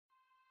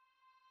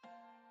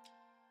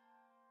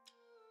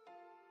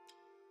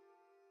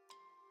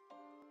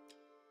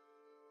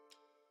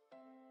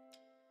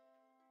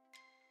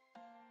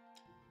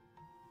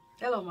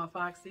Hello, my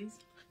Foxies.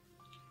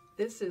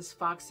 This is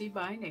Foxy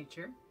by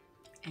Nature,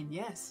 and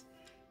yes,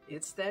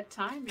 it's that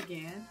time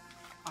again.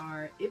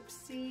 Our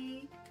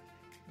Ipsy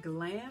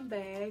Glam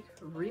Bag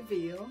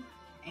reveal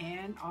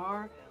and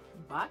our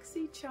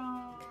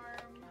Boxycharm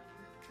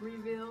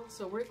reveal.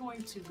 So we're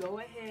going to go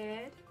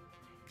ahead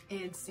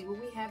and see what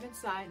we have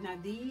inside. Now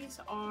these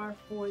are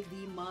for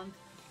the month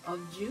of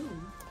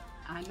June.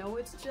 I know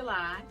it's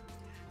July,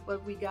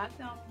 but we got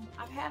them,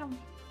 I've had them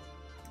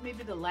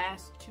maybe the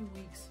last 2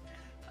 weeks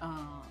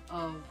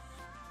of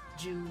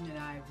June that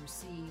I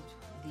received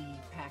the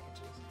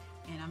packages,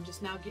 and I'm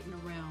just now getting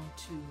around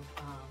to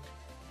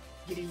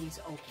getting these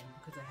open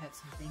because I had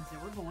some things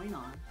that were going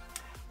on.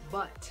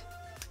 But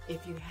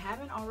if you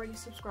haven't already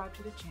subscribed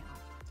to the channel,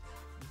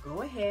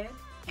 go ahead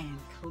and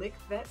click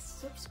that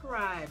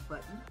subscribe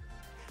button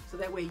so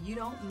that way you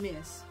don't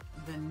miss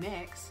the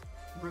next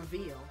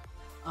reveal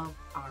of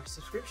our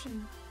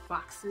subscription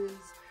boxes,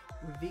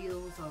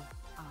 reveals of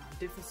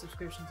different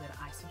subscriptions that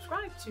I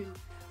subscribe to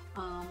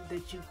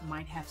that you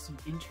might have some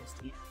interest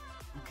in.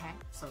 Okay,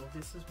 so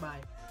this is by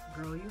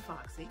Girl You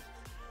Foxy,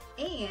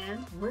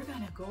 and we're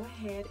gonna go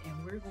ahead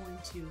and we're going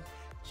to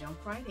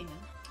jump right in and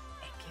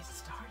get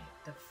started.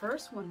 The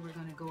first one we're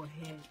gonna go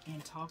ahead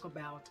and talk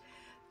about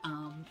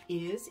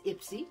is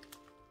Ipsy.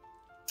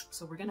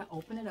 So we're gonna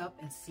open it up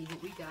and see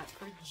what we got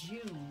for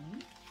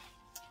June.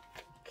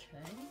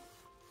 Okay,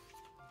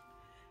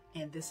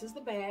 and this is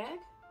the bag.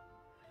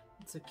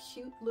 It's a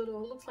cute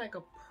little, looks like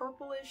a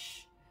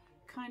purplish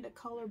kind of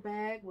color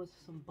bag with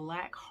some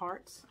black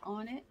hearts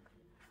on it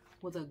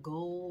with a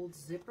gold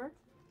zipper.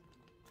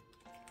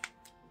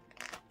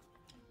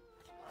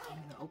 I'm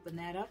going to open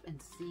that up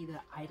and see the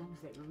items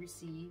that we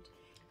received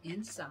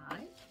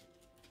inside.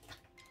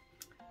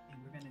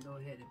 And we're going to go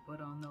ahead and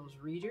put on those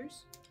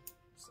readers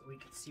so we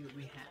can see what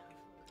we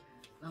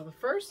have. Now the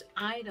first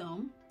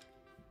item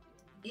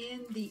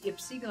in the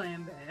Ipsy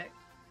Glam Bag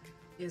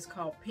is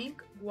called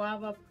Pink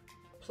Guava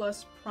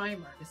Plus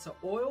Primer. It's an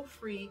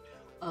oil-free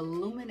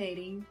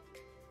illuminating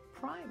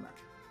primer.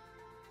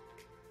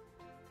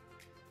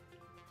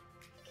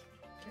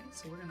 Okay,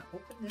 so we're going to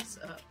open this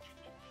up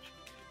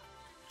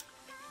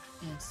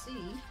and see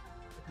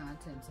the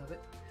contents of it.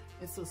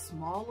 It's a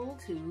small little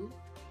tube.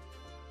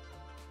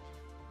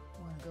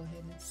 I want to go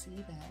ahead and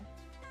see that.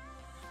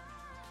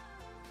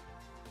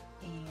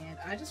 And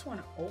I just want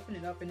to open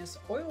it up, and it's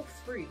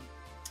oil-free.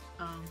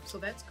 So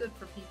that's good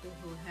for people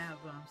who have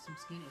some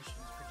skin issues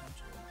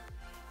potentially.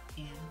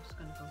 And I'm just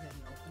going to go ahead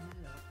and open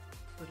it up,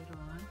 put it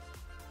on.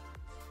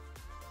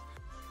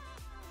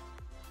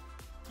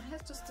 It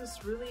has just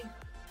this really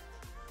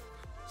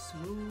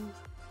smooth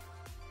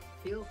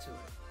feel to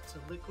it. It's a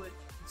liquid,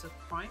 it's a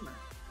primer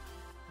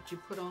that you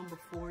put on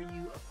before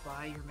you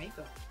apply your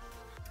makeup.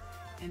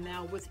 And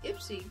now with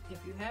Ipsy,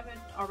 if you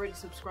haven't already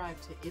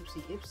subscribed to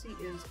Ipsy, Ipsy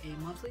is a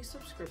monthly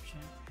subscription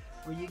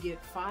where you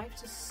get 5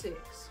 to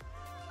 6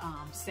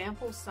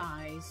 sample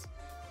size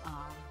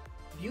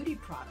beauty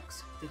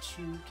products that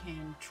you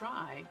can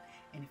try,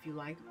 and if you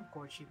like them, of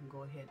course, you can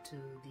go ahead to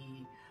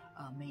the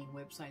main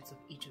websites of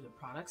each of the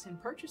products and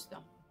purchase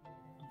them.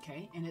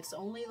 Okay, and it's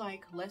only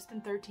like less than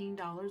 $13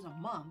 a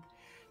month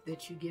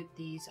that you get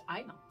these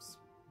items.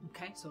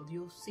 Okay, so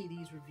you'll see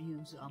these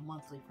reviews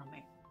monthly from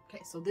me.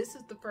 Okay, so this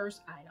is the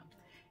first item,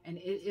 and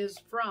it is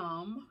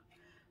from,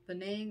 the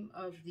name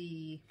of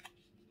the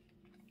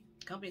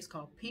company is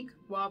called Pink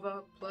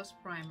Guava Plus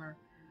Primer,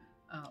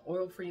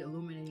 oil-free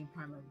illuminating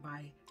primer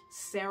by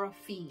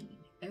Seraphine,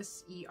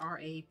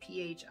 S-E-R-A-P-H-I-N-E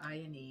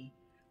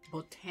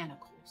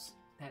Botanicals.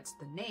 That's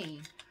the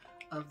name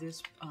of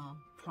this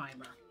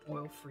primer,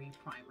 oil-free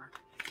primer.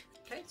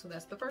 Okay, so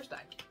that's the first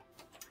item.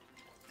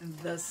 And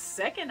the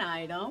second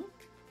item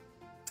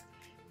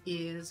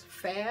is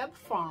Fab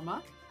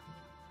Pharma.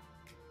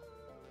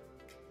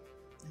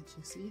 Let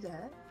you see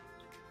that.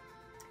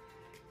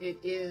 It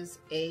is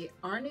a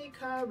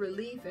Arnica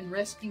Relief and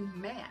Rescue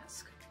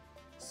Mask.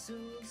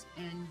 Soothes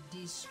and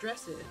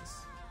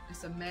de-stresses.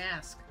 It's a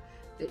mask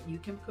that you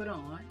can put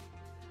on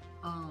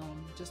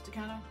just to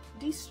kind of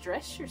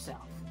de-stress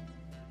yourself.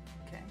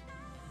 Okay,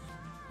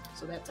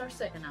 so that's our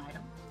second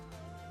item.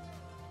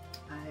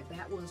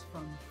 That was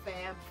from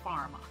Fab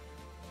Pharma.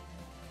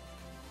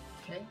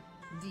 Okay,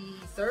 the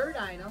third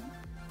item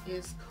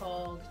is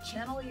called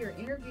Channel Your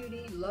Inner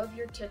Beauty, Love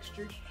Your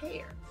Textured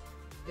Hair.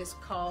 It's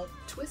called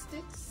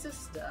Twisted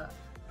Sister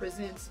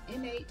Presents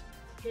Innate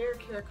Hair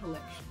Care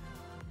Collection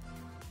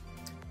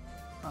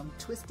from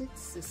Twisted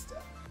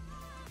Sister.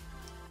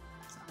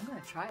 So I'm going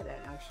to try that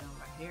actually on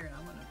my hair, and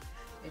I'm going to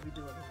maybe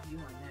do a review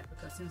on that,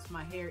 because since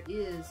my hair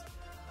is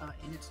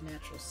in its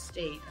natural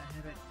state,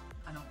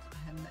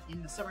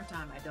 in the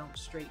summertime I don't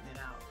straighten it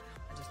out.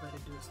 I just let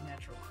it do its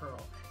natural curl.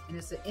 And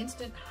it's an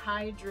instant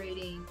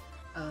hydrating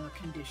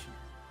conditioner.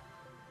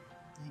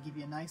 They give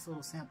you a nice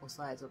little sample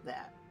size of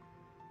that.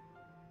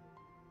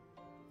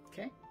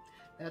 Okay,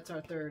 that's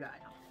our third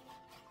item.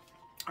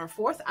 Our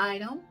fourth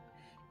item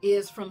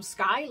is from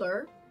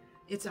Skylar.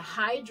 It's a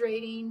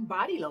hydrating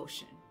body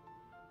lotion.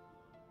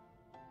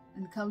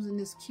 And it comes in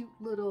this cute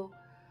little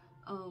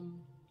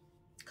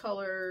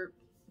color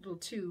little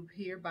tube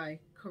here by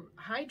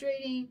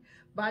Hydrating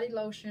Body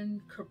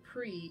Lotion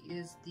Capri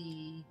is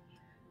the,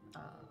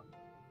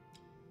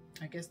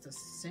 I guess the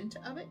scent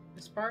of it,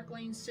 the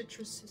sparkling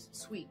citrus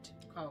sweet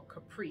called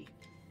Capri.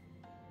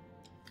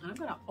 And I'm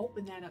gonna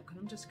open that up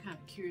because I'm just kind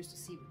of curious to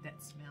see what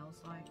that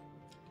smells like.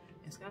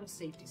 It's got a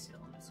safety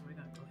seal on it, so we're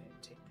gonna go ahead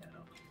and take that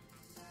off.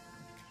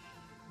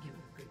 Give it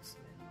a good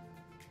smell.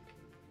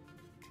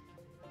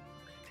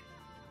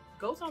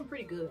 Goes on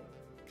pretty good.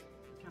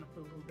 Kind of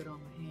put a little bit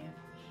on my hand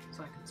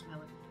so I can smell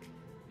it.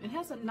 It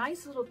has a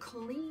nice little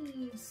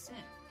clean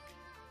scent.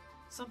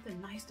 Something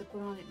nice to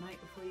put on at night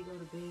before you go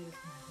to bed. It's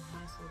a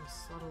nice little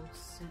subtle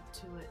scent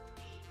to it.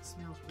 It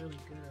smells really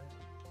good.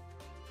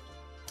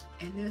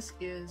 And this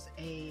is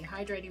a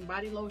hydrating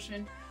body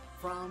lotion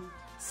from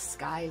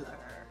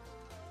Skylar.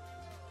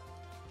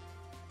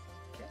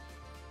 Okay.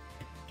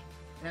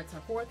 That's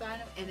our fourth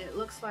item, and it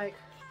looks like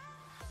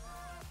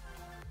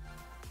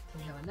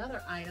we have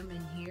another item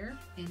in here,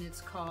 and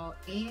it's called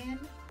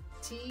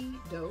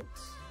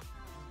Antidotes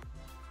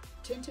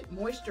Tinted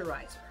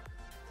Moisturizer.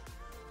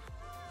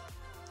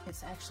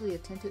 It's actually a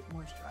tinted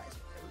moisturizer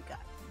that we got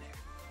in there.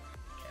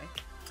 Okay.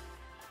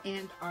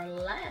 And our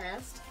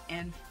last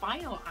and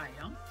final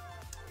item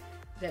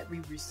that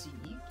we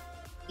received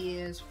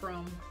is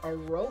from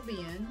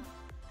Herborian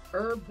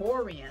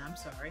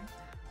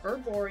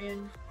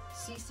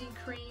CC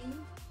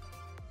Cream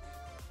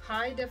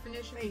High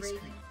Definition Face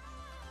Cream.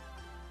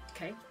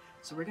 Okay,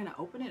 so we're gonna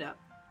open it up.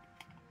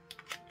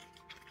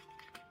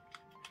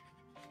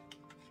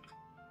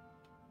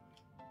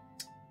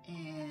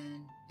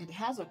 And it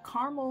has a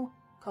caramel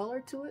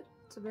color to it.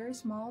 It's a very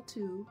small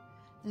tube.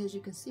 And as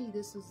you can see,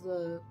 this is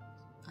the,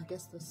 I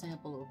guess, the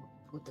sample of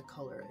what the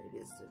color it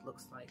is. It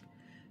looks like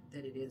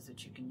that it is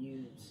that you can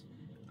use.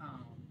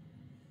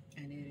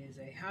 And it is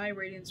a high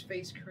radiance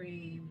face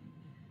cream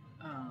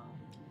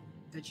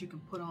that you can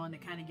put on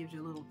that kind of gives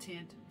you a little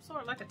tint,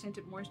 sort of like a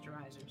tinted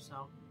moisturizer.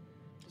 So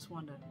just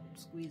wanted to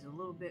squeeze a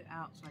little bit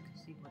out so I can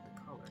see what the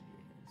color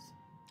is.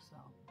 So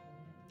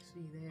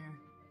see there,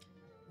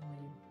 and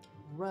when you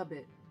rub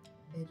it,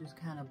 it just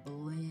kind of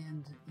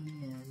blends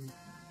in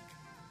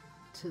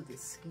to the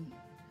skin.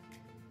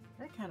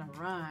 That kind of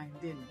rhymed,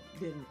 didn't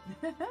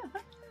it?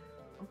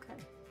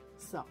 Okay,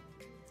 so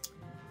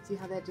see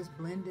how that just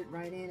blended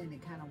right in, and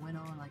it kind of went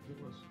on like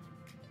it was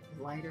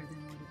lighter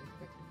than what it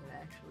expected, but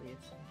actually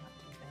it's not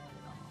too bad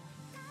at all.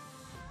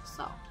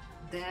 So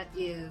that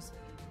is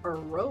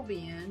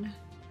Herborian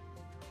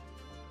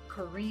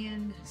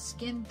Korean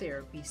Skin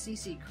Therapy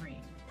CC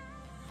Cream.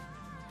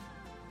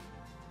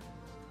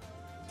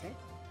 Okay,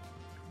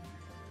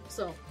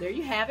 so there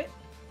you have it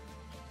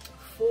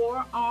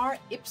for our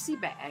Ipsy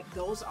bag.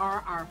 Those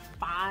are our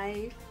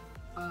 5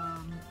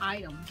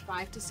 items,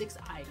 5 to 6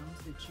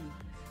 items that you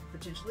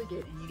potentially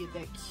get, and you get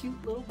that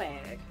cute little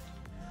bag,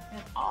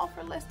 and all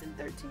for less than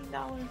 $13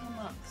 a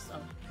month. So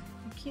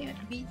you can't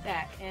beat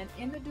that. And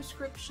in the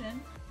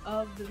description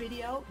of the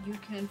video, you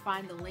can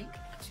find the link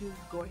to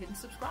go ahead and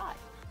subscribe,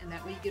 and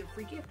that way you get a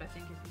free gift. I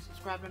think if you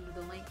subscribe under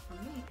the link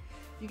from me,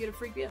 you get a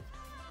free gift.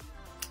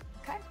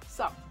 Okay,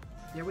 so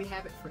there we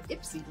have it for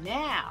Ipsy.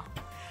 Now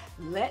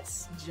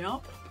let's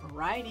jump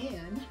right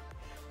in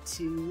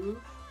to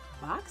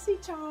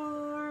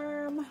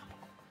Boxycharm.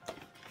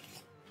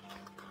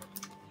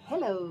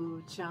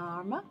 Hello,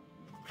 Charm.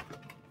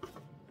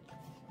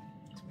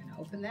 So we're gonna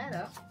open that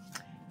up,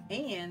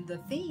 and the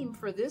theme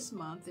for this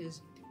month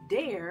is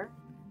Dare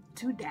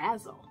to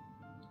Dazzle.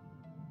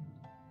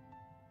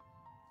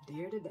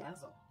 Dare to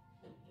Dazzle.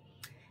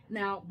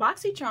 Now,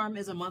 Boxycharm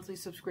is a monthly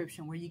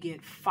subscription where you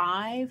get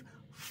 5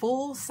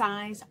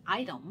 full-size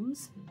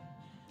items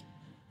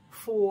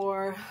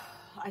for,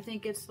 I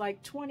think it's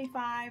like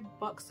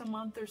 $25 a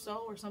month or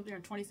so, or something,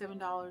 or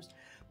 $27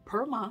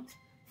 per month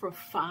for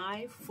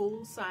 5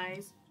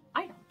 full-size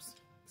items.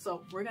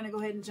 So we're gonna go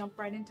ahead and jump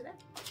right into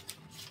that.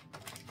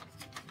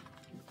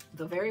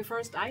 The very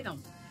first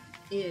item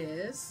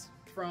is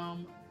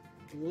from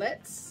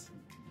Let's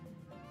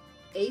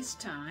Ace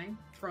Time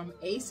from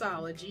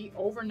Aceology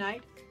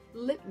Overnight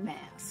Lip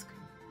Mask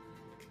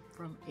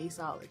from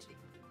Aceology.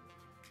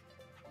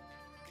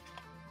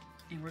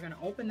 And we're going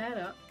to open that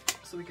up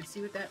so we can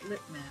see what that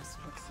lip mask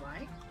looks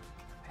like.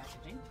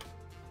 Packaging.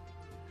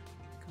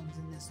 Comes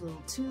in this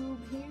little tube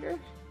here.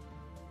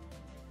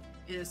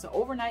 And it's an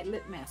overnight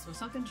lip mask. So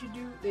something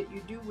that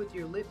you do with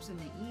your lips in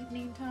the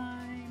evening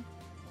time.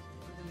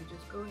 We're going to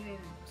just go ahead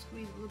and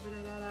squeeze a little bit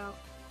of that out.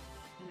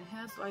 And it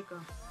has like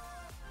a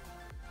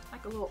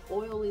little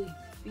oily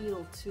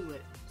feel to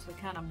it. So it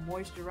kind of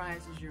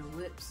moisturizes your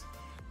lips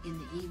in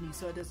the evening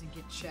so it doesn't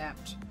get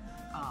chapped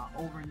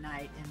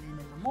overnight, and then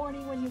in the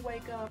morning when you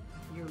wake up,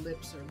 your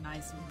lips are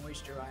nice and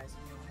moisturized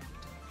and you don't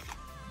have to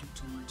do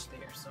too much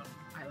there. So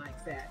I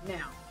like that.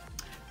 Now,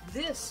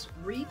 this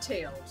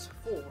retails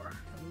for,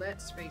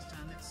 let's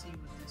FaceTime, let's see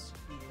what this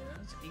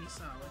is,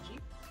 Aceology.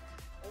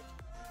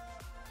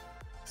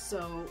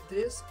 So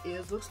this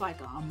looks like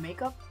a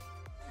makeup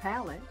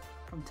palette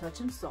from Touch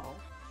and Soul.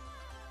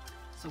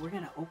 So we're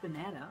gonna open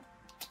that up.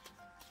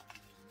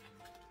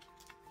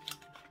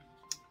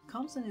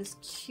 Comes in this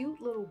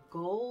cute little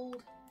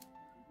gold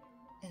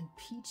and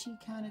peachy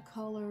kind of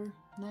color.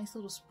 Nice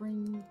little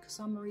spring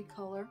summery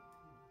color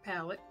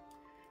palette.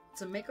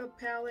 It's a makeup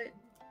palette.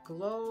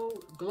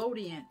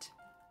 Glowdient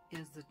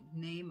is the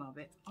name of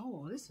it.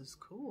 Oh, this is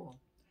cool.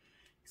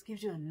 This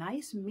gives you a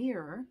nice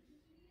mirror,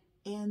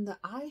 and the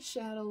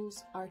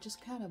eyeshadows are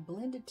just kind of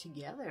blended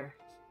together.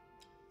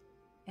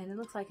 And it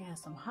looks like it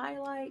has some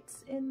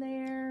highlights in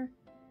there,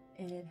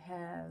 and it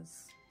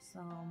has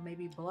some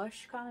maybe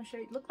blush kind of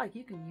shade. Look like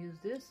you can use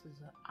this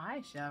as an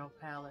eyeshadow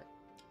palette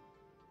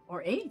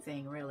or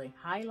anything really.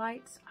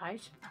 Highlights,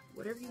 eyeshadow,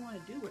 whatever you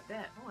want to do with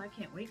that. Oh, I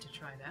can't wait to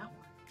try that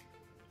one.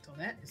 So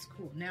that is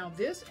cool. Now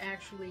this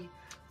actually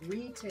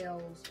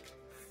retails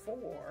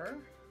for,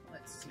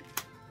 let's see,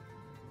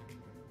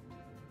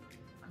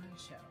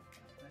 eyeshadow.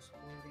 That's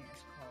clothing.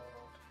 It's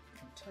called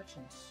From Touch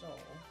and Soul.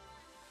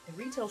 It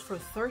retails for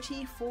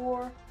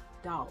 $34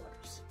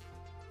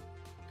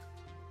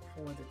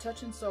 for the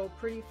Touch and Soul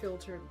Pretty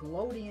Filtered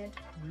Glowdient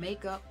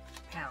Makeup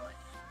Palette.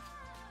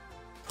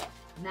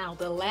 Now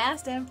the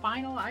last and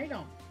final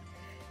item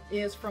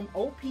is from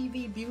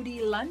OPV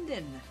Beauty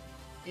London.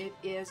 It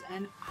is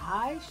an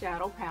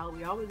eyeshadow palette.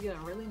 We always get a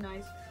really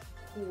nice,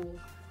 cool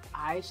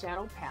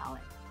eyeshadow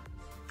palette.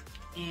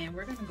 And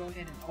we're going to go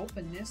ahead and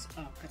open this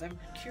up because I'm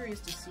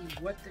curious to see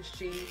what the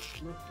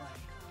shades look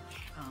like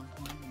on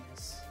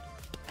this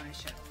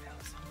eyeshadow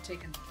palette. So I'm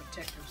taking the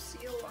protective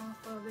seal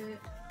off of it.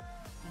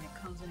 And it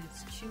comes in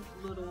its cute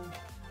little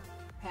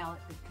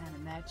palette that kind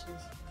of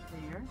matches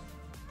there. And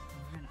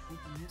we're going to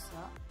open this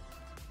up.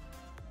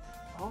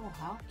 Oh,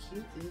 how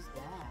cute is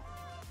that?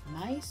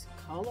 Nice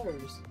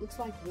colors. Looks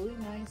like really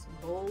nice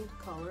bold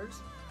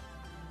colors.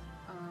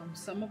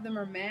 Some of them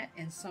are matte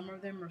and some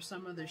of them are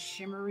some of the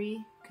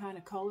shimmery kind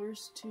of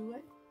colors to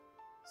it.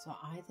 So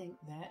I think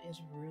that is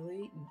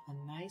really a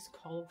nice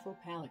colorful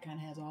palette. Kind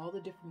of has all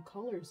the different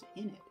colors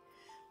in it.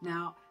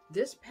 Now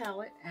this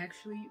palette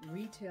actually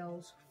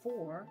retails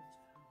for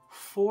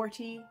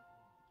 $40.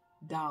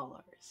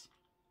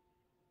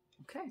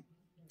 Okay,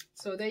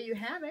 so there you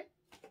have it.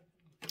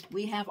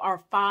 We have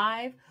our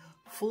 5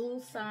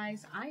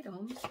 full-size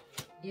items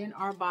in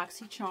our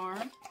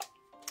Boxycharm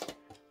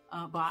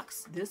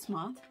box this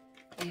month.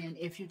 And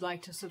if you'd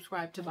like to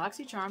subscribe to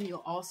Boxycharm,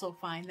 you'll also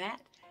find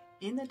that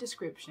in the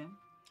description.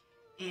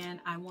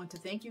 And I want to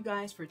thank you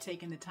guys for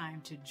taking the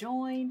time to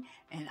join,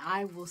 and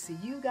I will see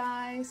you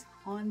guys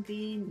on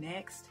the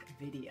next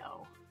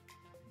video.